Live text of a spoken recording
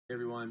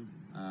Everyone,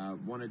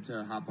 wanted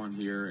to hop on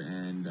here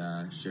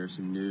and share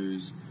some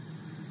news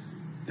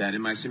that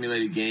in my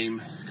simulated game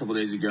a couple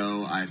days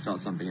ago, I felt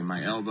something in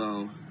my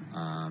elbow,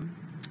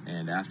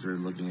 and after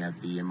looking at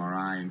the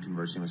MRI and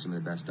conversing with some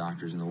of the best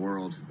doctors in the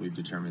world, we've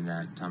determined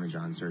that Tommy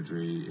John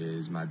surgery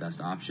is my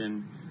best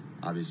option.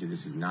 Obviously,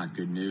 this is not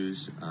good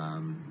news.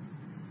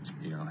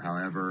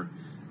 However,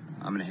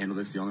 I'm going to handle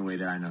this the only way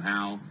that I know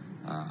how.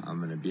 I'm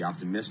going to be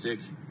optimistic.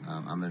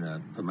 I'm going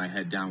to put my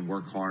head down,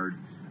 work hard,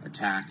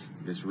 attack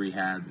this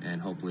rehab,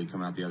 and hopefully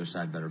come out the other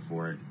side better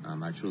for it.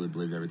 I truly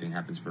believe everything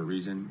happens for a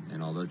reason,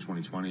 and although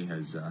 2020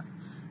 has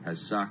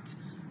sucked,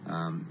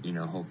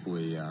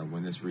 hopefully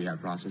when this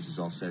rehab process is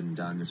all said and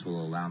done, this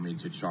will allow me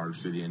to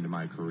charge through the end of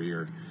my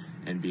career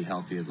and be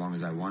healthy as long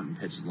as I want and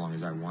pitch as long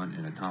as I want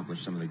and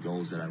accomplish some of the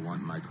goals that I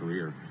want in my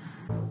career.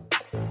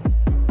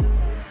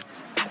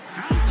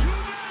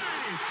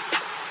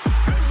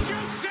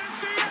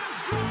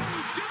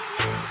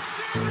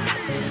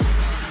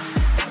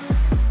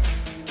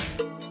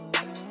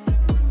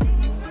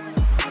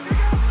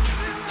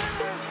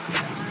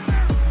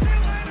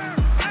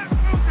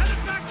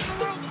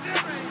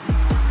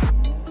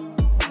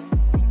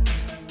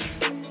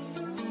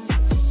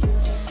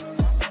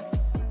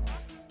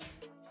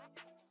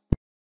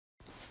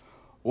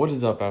 What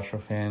is up, Astro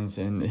fans?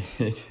 And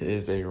it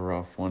is a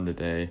rough one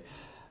today.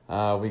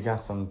 We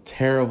got some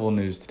terrible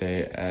news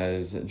today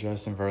as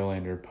Justin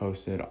Verlander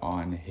posted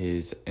on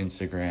his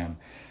Instagram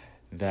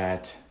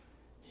that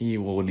he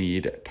will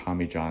need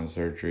Tommy John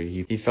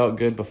surgery. He felt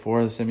good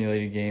before the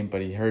simulated game,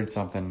 but he heard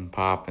something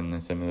pop in the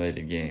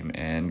simulated game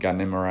and got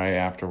an MRI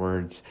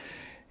afterwards,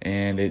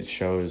 and it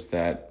shows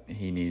that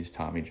he needs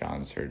Tommy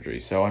John surgery.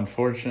 So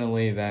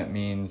unfortunately, that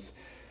means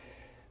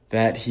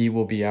that he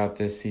will be out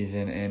this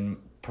season and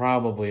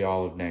probably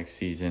all of next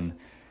season,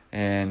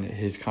 and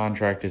his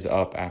contract is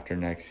up after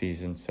next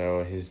season,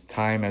 so his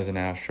time as an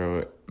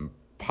Astro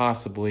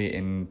possibly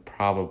and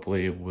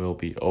probably will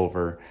be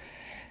over.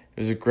 It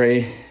was a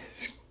great,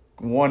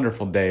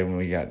 wonderful day when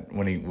we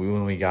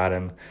got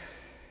him,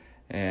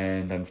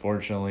 and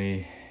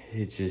unfortunately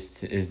it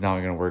just is not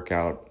going to work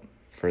out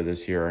for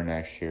this year or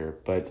next year.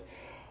 But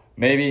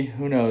maybe,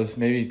 who knows,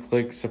 maybe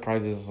Click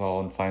surprises us all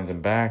and signs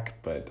him back,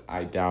 but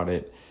I doubt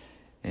it.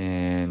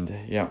 And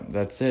yeah,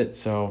 that's it.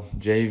 So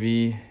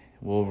JV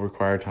will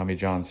require Tommy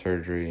John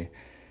surgery.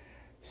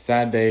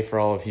 Sad day for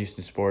all of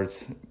Houston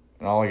sports.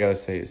 And all I got to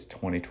say is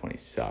 2020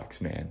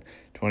 sucks, man.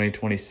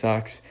 2020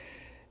 sucks.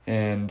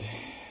 And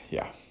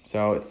yeah,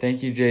 so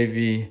thank you,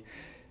 JV,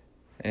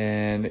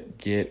 and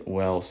get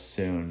well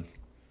soon.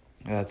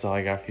 That's all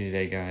I got for you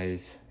today,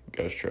 guys.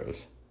 Go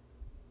Astros.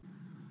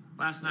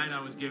 Last night I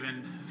was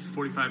given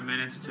 45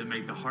 minutes to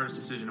make the hardest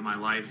decision of my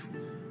life.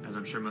 As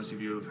I'm sure most of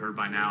you have heard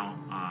by now,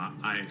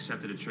 I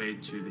accepted a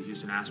trade to the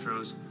Houston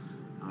Astros.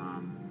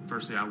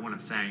 Firstly, I want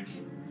to thank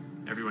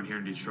everyone here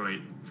in Detroit,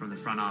 from the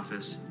front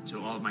office to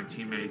all of my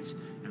teammates,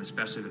 and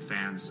especially the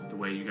fans. The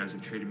way you guys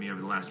have treated me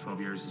over the last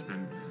 12 years has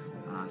been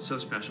so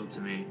special to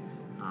me.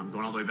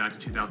 Going all the way back to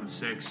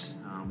 2006,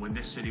 when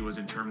this city was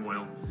in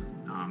turmoil,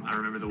 I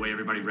remember the way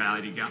everybody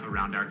rallied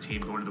around our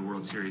team going to the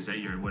World Series that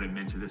year and what it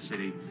meant to this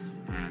city,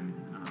 and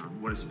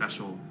what a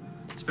special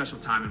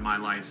time in my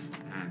life.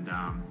 And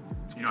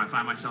I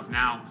find myself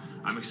now,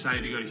 I'm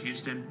excited to go to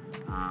Houston.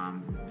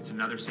 It's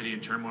another city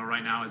in turmoil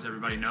right now, as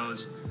everybody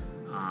knows.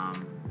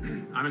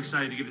 I'm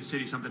excited to give the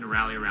city something to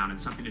rally around and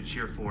something to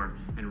cheer for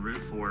and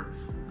root for.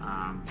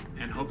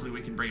 And hopefully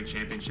we can bring a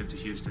championship to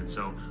Houston.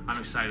 So I'm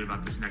excited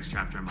about this next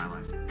chapter in my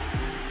life. Pitch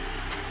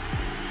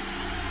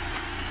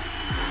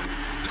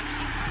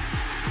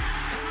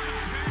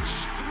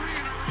 3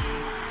 in a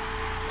row.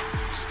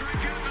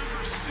 Strikeout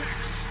number 6.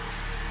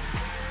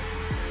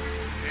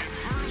 And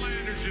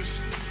Verlander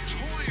just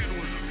toying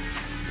with him.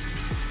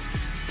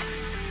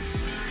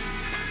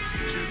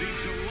 To the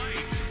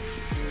delight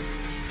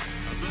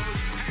of those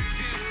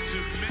packed into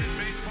Minute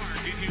Maid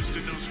Park in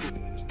Houston, no school.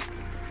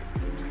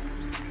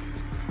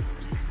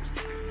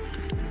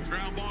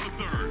 Ground ball to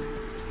third.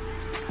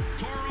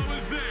 Toro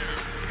is there.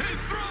 His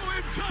throw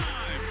in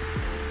time.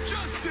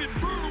 Justin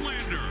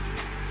Verlander.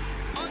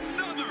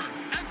 Another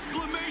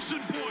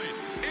exclamation point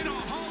in a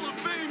Hall of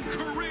Fame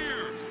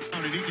career.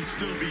 And he can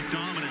still be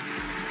dominant.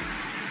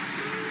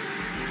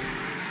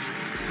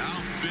 How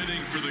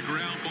fitting for the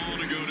ground ball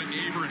to go to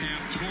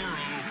Abraham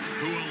Toro,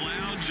 who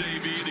allowed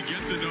JB to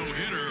get the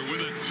no-hitter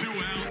with a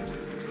 2-out.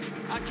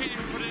 I can't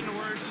even put it into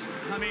words.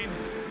 I mean,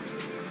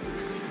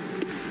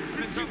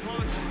 been so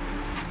close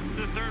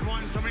to the third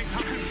one so many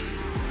times.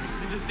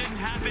 It just didn't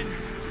happen.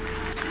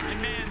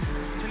 And man,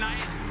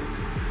 tonight,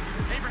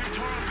 Abraham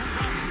Toro comes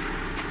up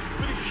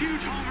with a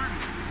huge homer.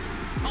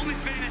 Only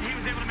fitting that he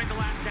was able to make the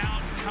last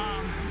out.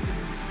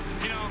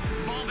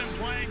 Ball didn't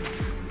play.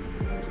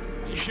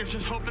 You're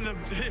just hoping that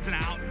it's an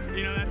out.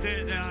 That's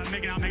it.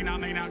 Make it out.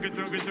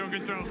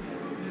 Good throw.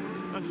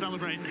 Let's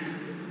celebrate.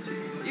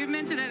 You've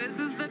mentioned it. This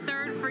is the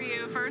third for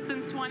you, first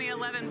since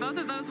 2011. Both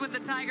of those with the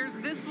Tigers.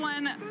 This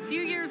one, a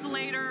few years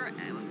later.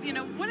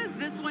 What does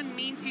this one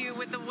mean to you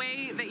with the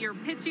way that you're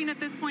pitching at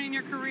this point in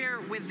your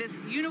career with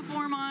this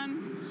uniform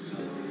on?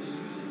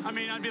 I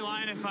mean, I'd be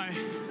lying if I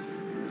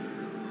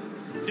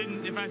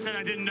said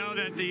I didn't know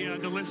that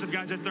the list of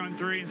guys that thrown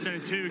 3 instead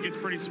of 2 gets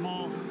pretty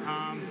small.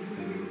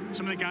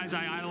 Some of the guys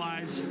I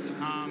idolize,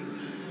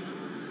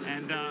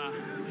 and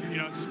you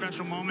know, it's a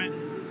special moment.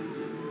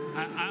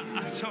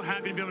 I'm so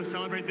happy to be able to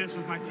celebrate this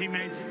with my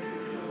teammates.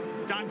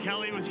 Don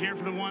Kelly was here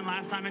for the one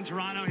last time in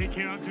Toronto. He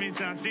came up to me and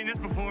said, "I've seen this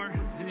before."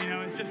 And, you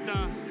know, it's just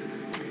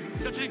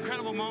such an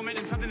incredible moment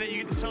and something that you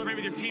get to celebrate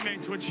with your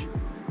teammates, which,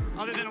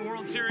 other than a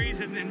World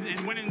Series and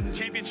winning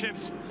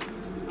championships,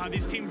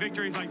 these team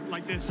victories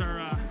like this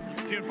are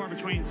few and far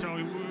between. So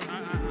I'm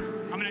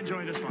going to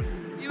enjoy this one.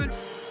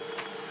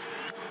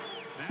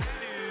 That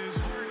is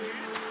hard hit.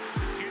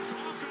 It's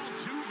off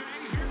Altuve.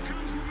 Here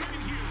comes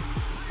LeMahieu.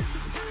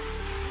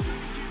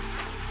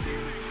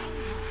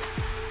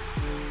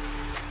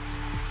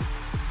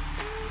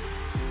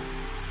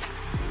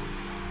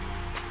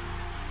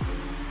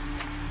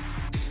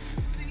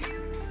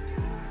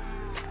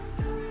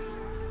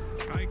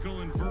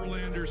 Keuchel and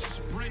Verlander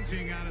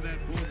sprinting out of that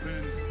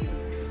bullpen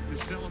to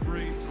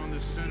celebrate on the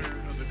center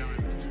of the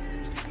diamond.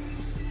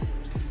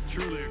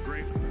 Truly a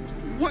great.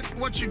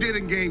 What you did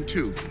in Game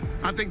 2,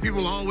 I think people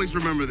will always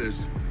remember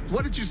this.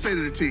 What did you say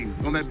to the team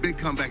on that big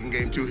comeback in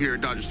Game 2 here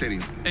at Dodger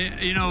Stadium?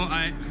 You know,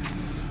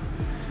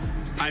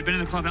 I've been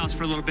in the clubhouse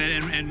for a little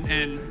bit,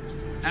 and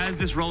as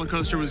this roller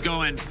coaster was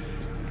going,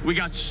 we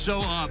got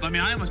so up. I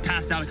mean, I almost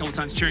passed out a couple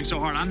times cheering so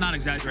hard. I'm not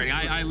exaggerating.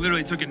 I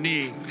literally took a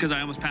knee because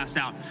I almost passed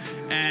out.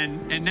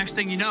 And next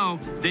thing you know,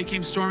 they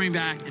came storming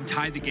back and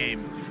tied the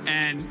game.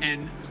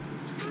 And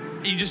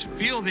you just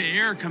feel the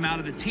air come out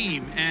of the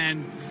team.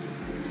 And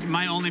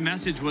my only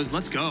message was,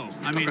 let's go.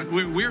 I mean,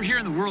 okay. We're here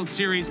in the World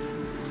Series.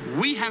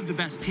 We have the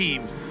best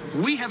team.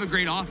 We have a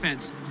great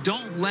offense.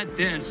 Don't let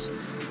this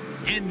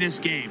end this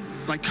game.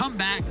 Like, come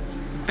back,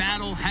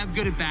 battle, have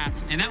good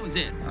at-bats, and that was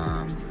it.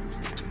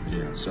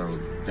 Yeah, so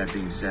that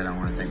being said, I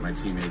want to thank my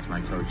teammates, my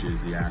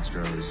coaches, the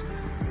Astros,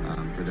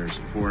 for their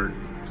support.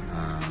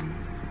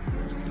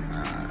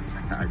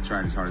 I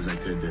tried as hard as I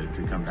could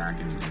to come back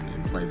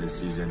and play this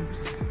season.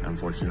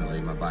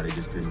 Unfortunately, my body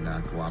just didn't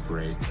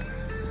cooperate.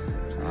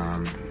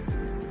 I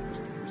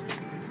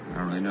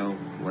don't really know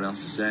what else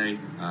to say.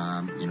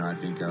 You know, I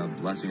think a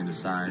blessing in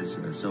disguise,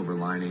 a silver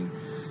lining,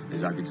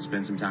 is I could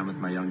spend some time with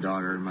my young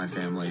daughter and my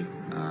family,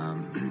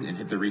 and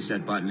hit the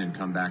reset button and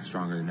come back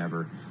stronger than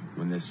ever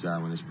when this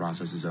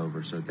process is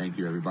over. So thank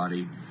you,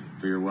 everybody,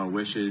 for your well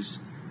wishes,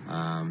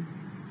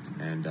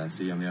 and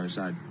see you on the other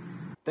side.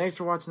 Thanks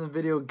for watching the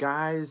video,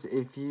 guys.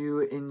 If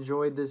you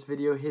enjoyed this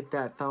video, hit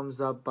that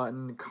thumbs up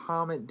button,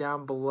 comment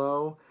down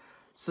below,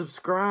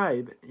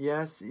 subscribe.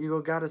 Yes,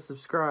 you gotta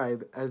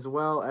subscribe, as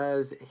well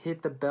as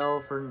hit the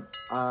bell for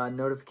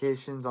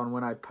notifications on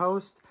when I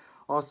post.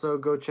 Also,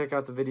 go check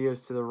out the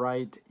videos to the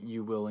right.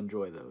 You will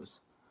enjoy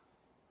those.